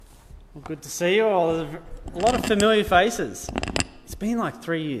Well, good to see you all. A lot of familiar faces. It's been like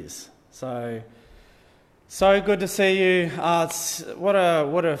 3 years, so good to see you. What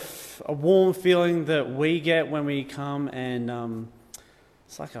a warm feeling that we get when we come, and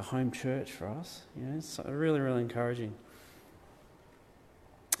it's like a home church for us. You know, it's really, really encouraging.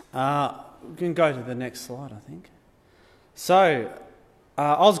 We can go to the next slide, I think. So,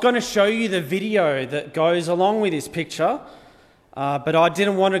 I was going to show you the video that goes along with this picture. But I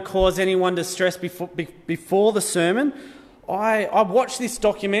didn't want to cause anyone distress before the sermon. I watched this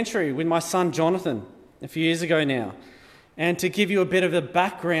documentary with my son Jonathan a few years ago now. And to give you a bit of the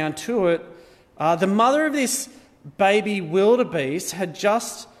background to it, the mother of this baby wildebeest had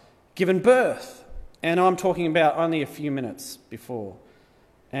just given birth. And I'm talking about only a few minutes before.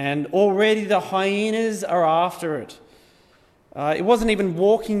 And already the hyenas are after it. It wasn't even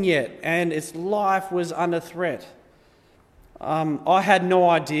walking yet, and its life was under threat. I had no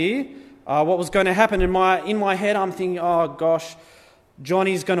idea what was going to happen. In my head, I'm thinking, oh gosh,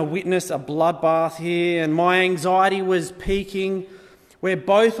 Johnny's going to witness a bloodbath here, and my anxiety was peaking. We're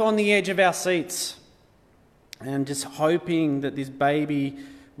both on the edge of our seats, and just hoping that this baby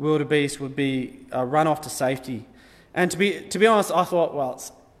wildebeest would be run off to safety. And to be honest, I thought, well,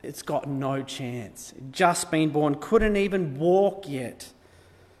 it's got no chance. It just been born, couldn't even walk yet.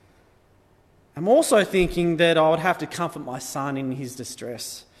 I'm also thinking that I would have to comfort my son in his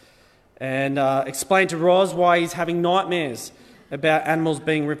distress and explain to Roz why he's having nightmares about animals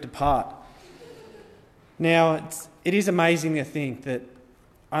being ripped apart. Now, it is amazing to think that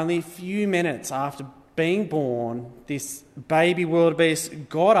only a few minutes after being born, this baby wildebeest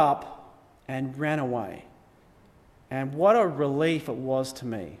got up and ran away. And what a relief it was to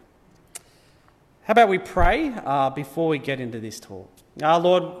me. How about we pray before we get into this talk?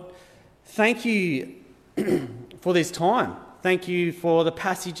 Lord, thank you for this time. Thank you for the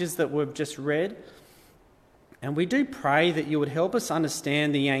passages that we've just read. And we do pray that you would help us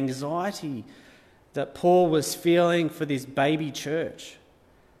understand the anxiety that Paul was feeling for this baby church,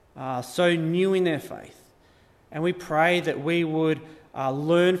 so new in their faith. And we pray that we would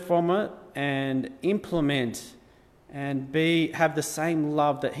learn from it and implement and have the same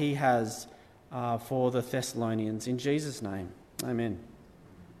love that he has for the Thessalonians. In Jesus' name, amen.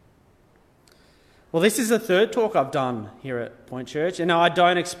 Well, this is the third talk I've done here at Point Church, and I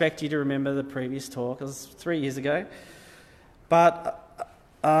don't expect you to remember the previous talk. It was 3 years ago. But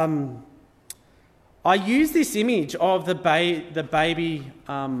I use this image of the baby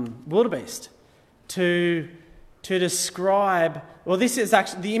wildebeest to describe... Well, this is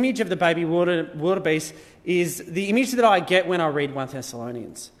actually... The image of the baby wildebeest is the image that I get when I read 1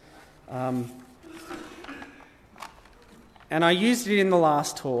 Thessalonians. And I used it in the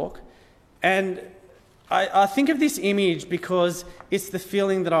last talk, and I think of this image because it's the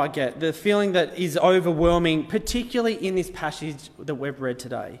feeling that I get, the feeling that is overwhelming, particularly in this passage that we've read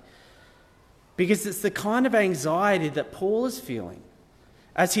today. Because it's the kind of anxiety that Paul is feeling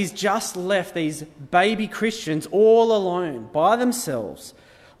as he's just left these baby Christians all alone, by themselves,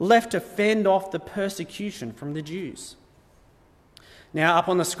 left to fend off the persecution from the Jews. Now, up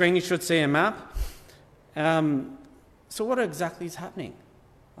on the screen you should see a map. So what exactly is happening?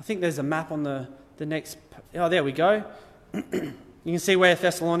 I think there's a map on the next... Oh, there we go. You can see where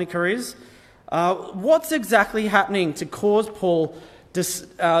Thessalonica is. What's exactly happening to cause Paul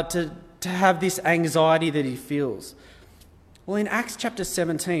to have this anxiety that he feels? Well, in Acts chapter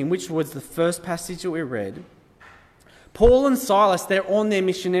 17, which was the first passage that we read, Paul and Silas, they're on their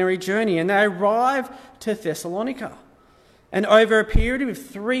missionary journey, and they arrive to Thessalonica. And over a period of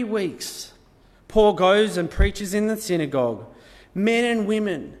 3 weeks, Paul goes and preaches in the synagogue. Men and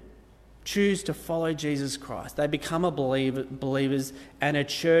women choose to follow Jesus Christ. They become believers, and a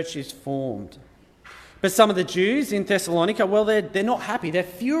church is formed. But some of the Jews in Thessalonica, well, they're not happy. They're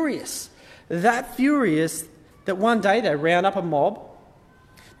furious. That furious that one day they round up a mob.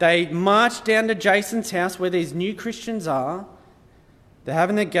 They march down to Jason's house where these new Christians are. They're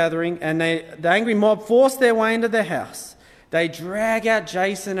having their gathering, and the angry mob force their way into their house. They drag out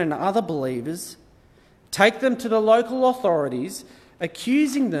Jason and other believers, take them to the local authorities,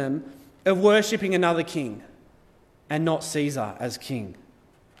 accusing them of worshipping another king and not Caesar as king.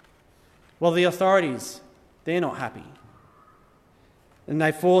 Well, the authorities, they're not happy. And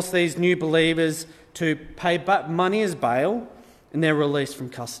they force these new believers to pay back money as bail, and they're released from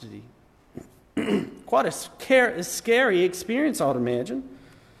custody. Quite a scary experience, I'd imagine.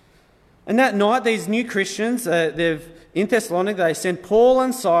 And that night, these new Christians, in Thessalonica, they send Paul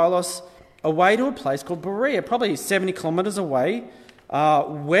and Silas away to a place called Berea, probably 70 kilometres away,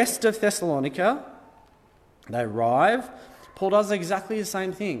 west of Thessalonica. They arrive. Paul does exactly the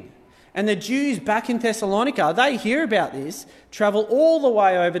same thing. And the Jews back in Thessalonica, they hear about this, travel all the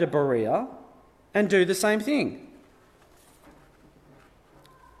way over to Berea and do the same thing.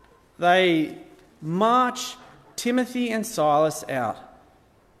 They march Timothy and Silas out,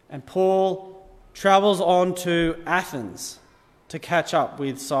 and Paul travels on to Athens to catch up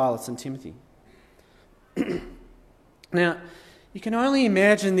with Silas and Timothy. Now, you can only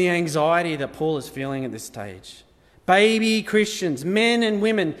imagine the anxiety that Paul is feeling at this stage. Baby Christians, men and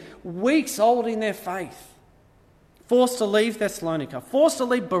women, weeks old in their faith, forced to leave Thessalonica, forced to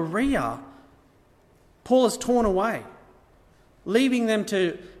leave Berea. Paul is torn away, leaving them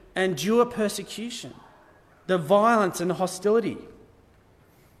to endure persecution, the violence and the hostility.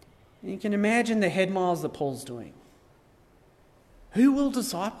 And you can imagine the head miles that Paul's doing. Who will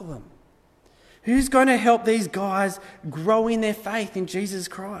disciple them? Who's going to help these guys grow in their faith in Jesus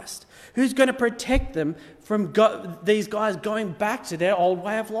Christ? Who's going to protect them from these guys going back to their old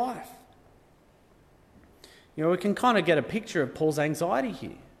way of life? You know, we can kind of get a picture of Paul's anxiety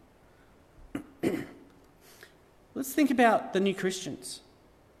here. Let's think about the new Christians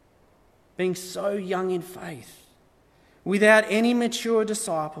being so young in faith, without any mature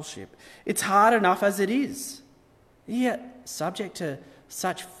discipleship. It's hard enough as it is, yet subject to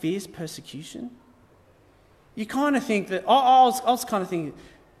such fierce persecution. You kind of think that, I was kind of thinking,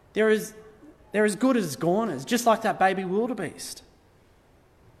 they're as good as goners, just like that baby wildebeest.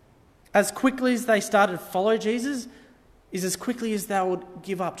 As quickly as they started to follow Jesus, is as quickly as they would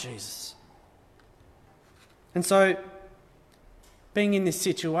give up Jesus. And so, being in this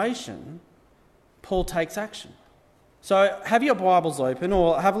situation, Paul takes action. So have your Bibles open,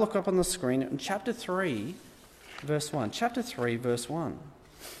 or have a look up on the screen in chapter 3, verse 1. Chapter 3, verse 1.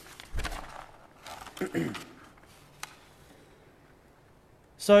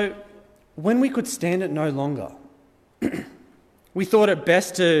 So, when we could stand it no longer, we thought it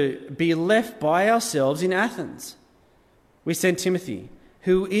best to be left by ourselves in Athens. We sent Timothy,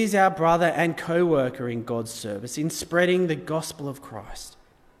 who is our brother and co-worker in God's service in spreading the gospel of Christ,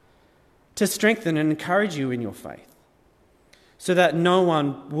 to strengthen and encourage you in your faith, so that no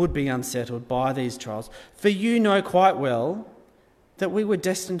one would be unsettled by these trials. For you know quite well that we were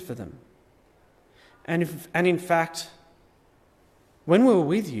destined for them. And in fact, when we were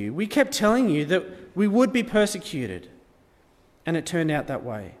with you, we kept telling you that we would be persecuted. And it turned out that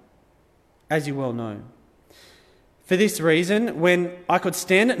way, as you well know. For this reason, when I could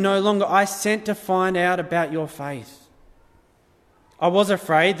stand it no longer, I sent to find out about your faith. I was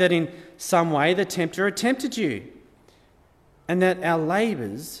afraid that in some way the tempter had tempted you, and that our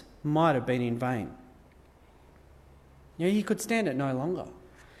labours might have been in vain. You could stand it no longer.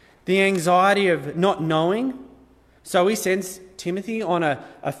 The anxiety of not knowing. So he sends Timothy on a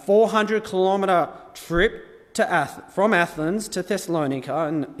 400-kilometre trip from Athens to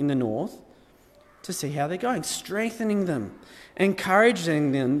Thessalonica in the north to see how they're going, strengthening them,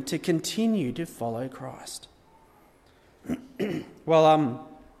 encouraging them to continue to follow Christ. Well,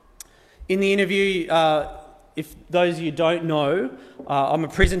 in the interview, if those of you don't know, I'm a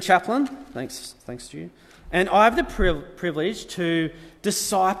prison chaplain. Thanks to you. And I have the privilege to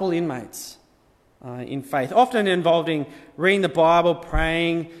disciple inmates in faith, often involving reading the Bible,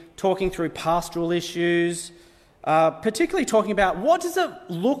 praying, talking through pastoral issues, particularly talking about what does it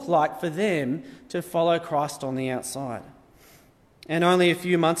look like for them to follow Christ on the outside. And only a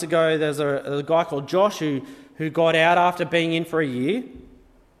few months ago, there's a guy called Josh who got out after being in for a year.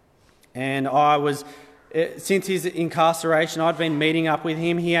 And since his incarceration, I'd been meeting up with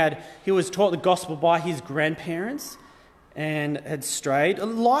him. He was taught the gospel by his grandparents and had strayed.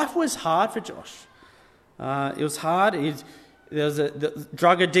 Life was hard for Josh. It was hard. There was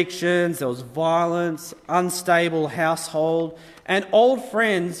drug addictions, there was violence, unstable household, and old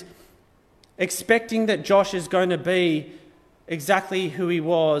friends expecting that Josh is going to be exactly who he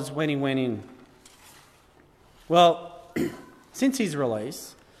was when he went in. Well, since his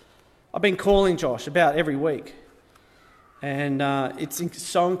release, I've been calling Josh about every week, and it's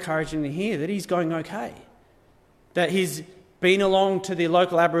so encouraging to hear that he's going okay, that he's been along to the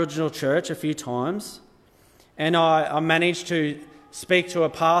local Aboriginal church a few times, and I managed to speak to a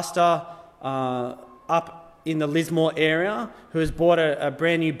pastor up in the Lismore area who has bought a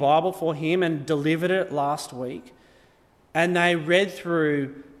brand new Bible for him and delivered it last week, and they read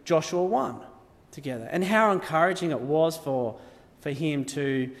through Joshua 1 together, and how encouraging it was for him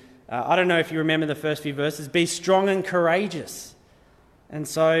to... I don't know if you remember the first few verses, be strong and courageous. And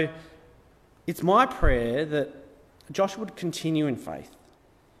so it's my prayer that Josh would continue in faith,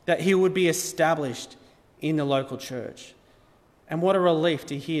 that he would be established in the local church. And what a relief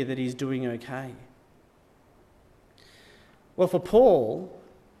to hear that he's doing okay. Well, for Paul,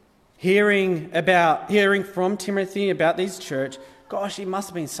 hearing from Timothy about this church, gosh, it must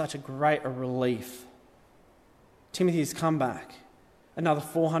have been such a great relief. Timothy's come back another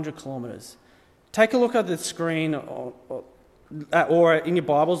 400 kilometres. Take a look at the screen or in your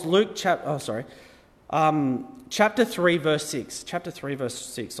Bibles, chapter 3, verse 6. Chapter 3, verse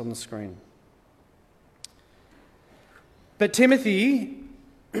 6 on the screen. But Timothy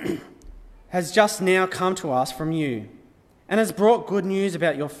has just now come to us from you and has brought good news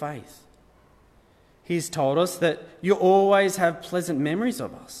about your faith. He's told us that you always have pleasant memories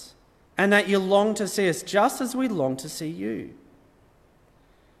of us and that you long to see us just as we long to see you.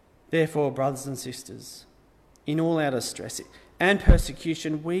 Therefore, brothers and sisters, in all our distress and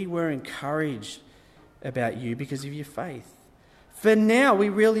persecution, we were encouraged about you because of your faith. For now we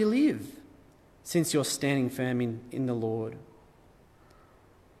really live, since you're standing firm in the Lord.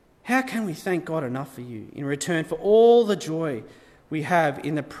 How can we thank God enough for you in return for all the joy we have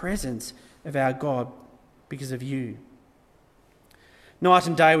in the presence of our God because of you? Night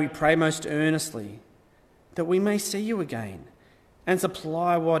and day we pray most earnestly that we may see you again and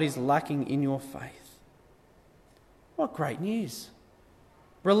supply what is lacking in your faith. What great news!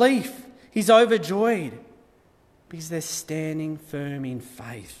 Relief. He's overjoyed because they're standing firm in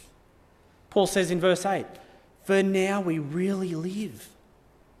faith. Paul says in verse 8, for now we really live.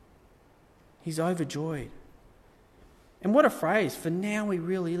 He's overjoyed. And what a phrase, for now we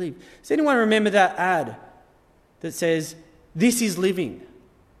really live. Does anyone remember that ad that says, this is living?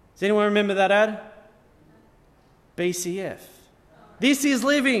 Does anyone remember that ad? BCF. This is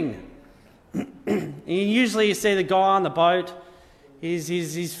living. Usually you see the guy on the boat,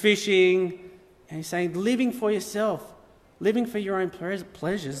 he's fishing, and he's saying, living for yourself, living for your own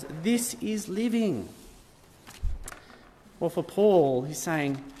pleasures. This is living. Well, for Paul, he's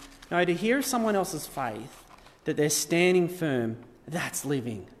saying, no, to hear of someone else's faith, that they're standing firm, that's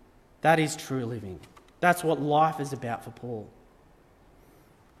living. That is true living. That's what life is about for Paul.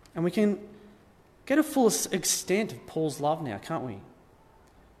 And we can get a full extent of Paul's love now, can't we?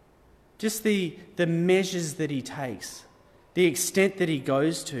 Just the measures that he takes, the extent that he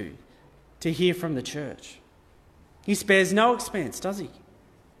goes to hear from the church. He spares no expense, does he?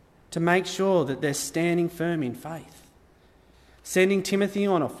 To make sure that they're standing firm in faith. Sending Timothy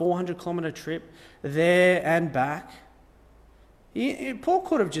on a 400-kilometre trip there and back. Paul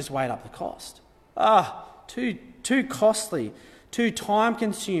could have just weighed up the cost. Too costly, too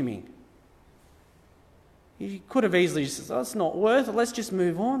time-consuming. He could have easily just said, it's not worth it, let's just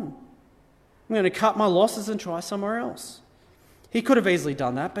move on. I'm going to cut my losses and try somewhere else. He could have easily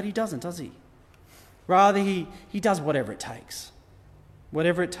done that, but he doesn't, does he? Rather, he does whatever it takes.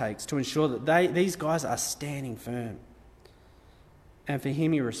 Whatever it takes to ensure that these guys are standing firm. And for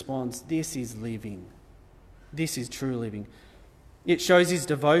him, he responds, this is living. This is true living. It shows his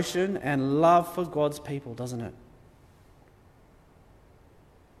devotion and love for God's people, doesn't it?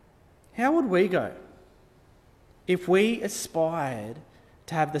 How would we go if we aspired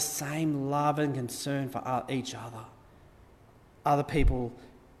to have the same love and concern for each other people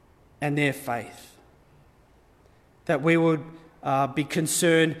and their faith? That we would be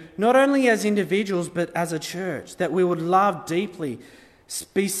concerned not only as individuals but as a church, that we would love deeply,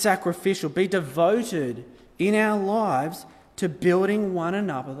 be sacrificial, be devoted in our lives to building one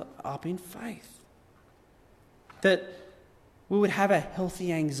another up in faith. That we would have a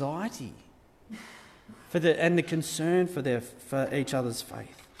healthy anxiety and the concern for each other's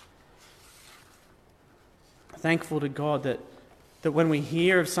faith. Thankful to God that when we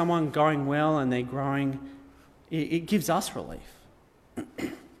hear of someone going well and they're growing, it gives us relief.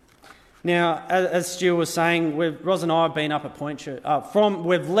 Now, as Stu was saying, Ros and I have been up at Point Church.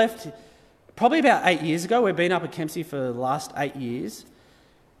 We've left probably about 8 years ago. We've been up at Kempsey for the last 8 years.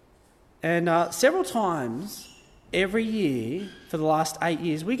 And several times every year for the last 8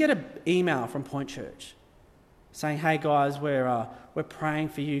 years, we get an email from Point Church saying, hey guys, we're praying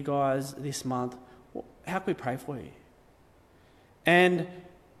for you guys this month. How can we pray for you? And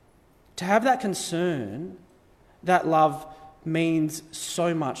to have that concern, that love means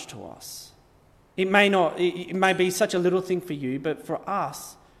so much to us. It may be such a little thing for you, but for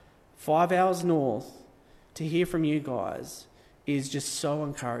us, 5 hours north, to hear from you guys is just so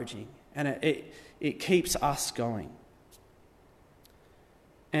encouraging, and it keeps us going.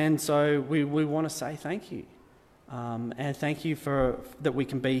 And so we want to say thank you. And thank you for that we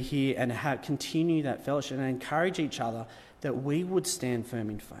can be here and continue that fellowship and encourage each other that we would stand firm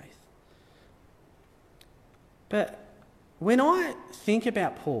in faith. But when I think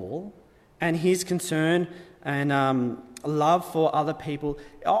about Paul and his concern and love for other people,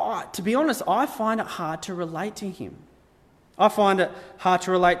 to be honest, I find it hard to relate to him. I find it hard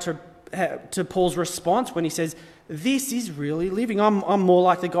to relate to to Paul's response when he says, this is really living. I'm more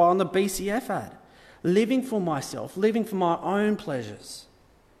like the guy on the BCF ad. Living for myself, living for my own pleasures.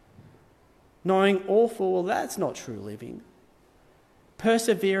 Knowing all full well that's not true living.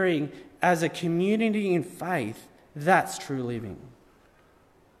 Persevering as a community in faith, that's true living.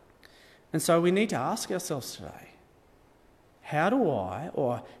 And so we need to ask ourselves today, how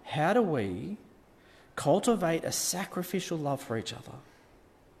do we cultivate a sacrificial love for each other?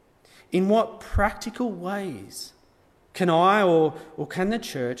 In what practical ways can I or can the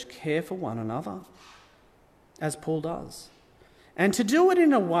church care for one another, as Paul does? And to do it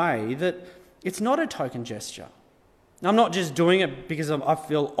in a way that it's not a token gesture. I'm not just doing it because I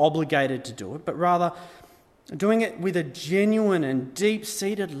feel obligated to do it, but rather doing it with a genuine and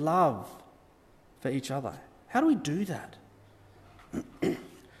deep-seated love for each other. How do we do that?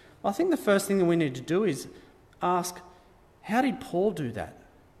 I think the first thing that we need to do is ask, how did Paul do that?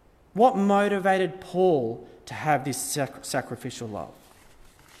 What motivated Paul to have this sacrificial love?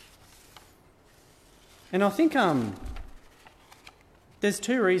 And I think there's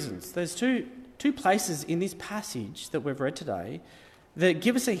two reasons. There's two places in this passage that we've read today that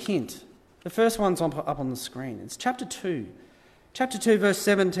give us a hint. The first one's up on the screen. It's chapter 2. Chapter 2, verse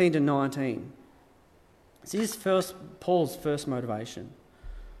 17 to 19. This is Paul's first motivation.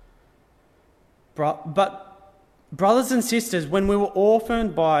 But brothers and sisters, when we were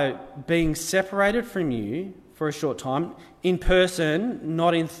orphaned by being separated from you for a short time, in person,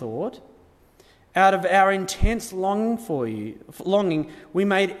 not in thought, out of our intense longing, we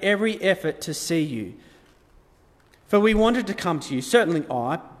made every effort to see you. For we wanted to come to you. Certainly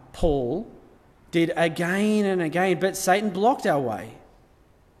I, Paul, did again and again, but Satan blocked our way.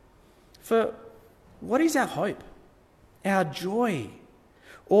 For what is our hope, our joy,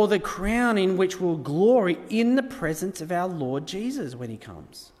 or the crown in which we'll glory in the presence of our Lord Jesus when he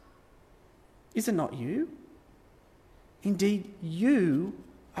comes? Is it not you? Indeed, you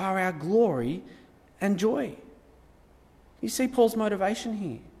are our glory and joy. You see Paul's motivation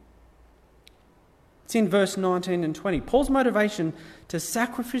here. It's in verse 19 and 20. Paul's motivation to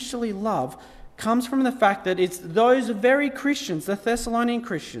sacrificially love comes from the fact that it's those very Christians, the Thessalonian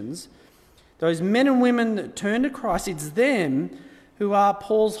Christians, those men and women that turn to Christ, it's them who are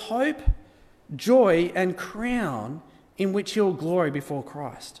Paul's hope, joy and crown in which he'll glory before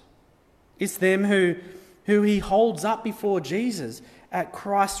Christ. It's them who he holds up before Jesus at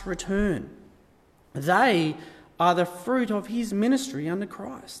Christ's return. They are the fruit of his ministry under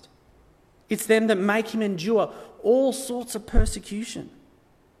Christ. It's them that make him endure all sorts of persecution.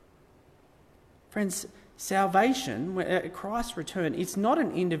 Friends, salvation at Christ's return, it's not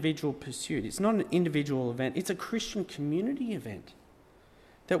an individual pursuit. It's not an individual event. It's a Christian community event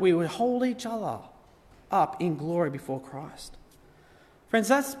that we would hold each other up in glory before Christ. Friends,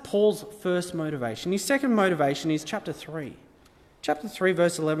 that's Paul's first motivation. His second motivation is chapter 3. Chapter 3,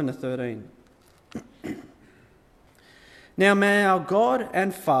 verse 11 to 13. Now may our God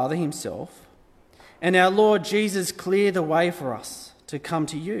and Father himself and our Lord Jesus clear the way for us to come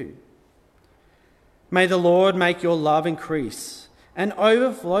to you. May the Lord make your love increase and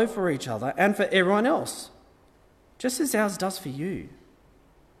overflow for each other and for everyone else, just as ours does for you.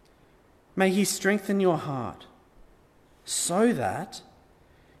 May he strengthen your heart so that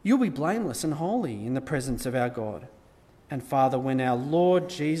you'll be blameless and holy in the presence of our God and Father when our Lord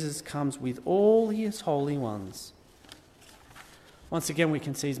Jesus comes with all his holy ones. Once again, we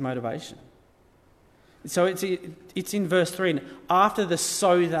can see his motivation. So it's in verse 3, and after the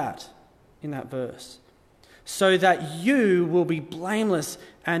so that, in that verse. So that you will be blameless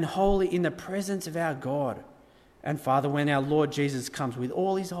and holy in the presence of our God and Father when our Lord Jesus comes with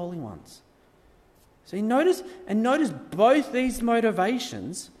all his holy ones. So you notice both these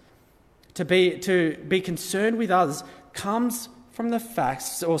motivations to be concerned with others comes from the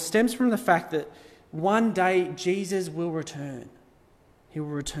facts, or stems from the fact that one day Jesus will return. He will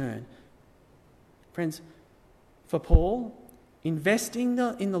return. Friends, for Paul, investing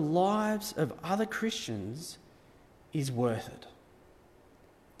in the lives of other Christians is worth it.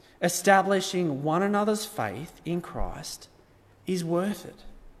 Establishing one another's faith in Christ is worth it.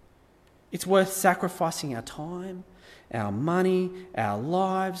 It's worth sacrificing our time, our money, our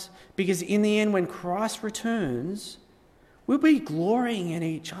lives, because in the end, when Christ returns, we'll be glorying in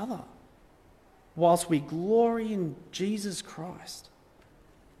each other whilst we glory in Jesus Christ.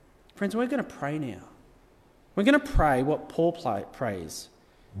 Friends, we're going to pray now. We're going to pray what Paul prays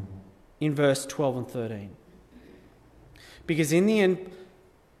in verse 12 and 13. Because in the end,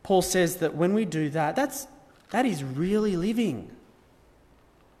 Paul says that when we do that, that is really living.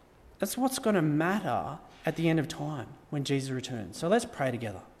 That's what's going to matter at the end of time when Jesus returns. So let's pray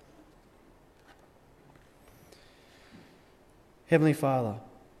together. Heavenly Father,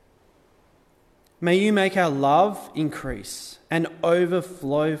 may you make our love increase and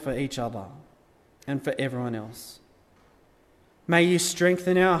overflow for each other and for everyone else. May you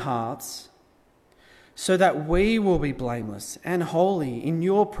strengthen our hearts so that we will be blameless and holy in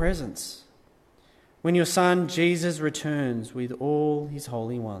your presence when your Son Jesus returns with all his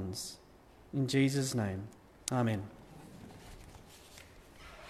holy ones. In Jesus' name, amen.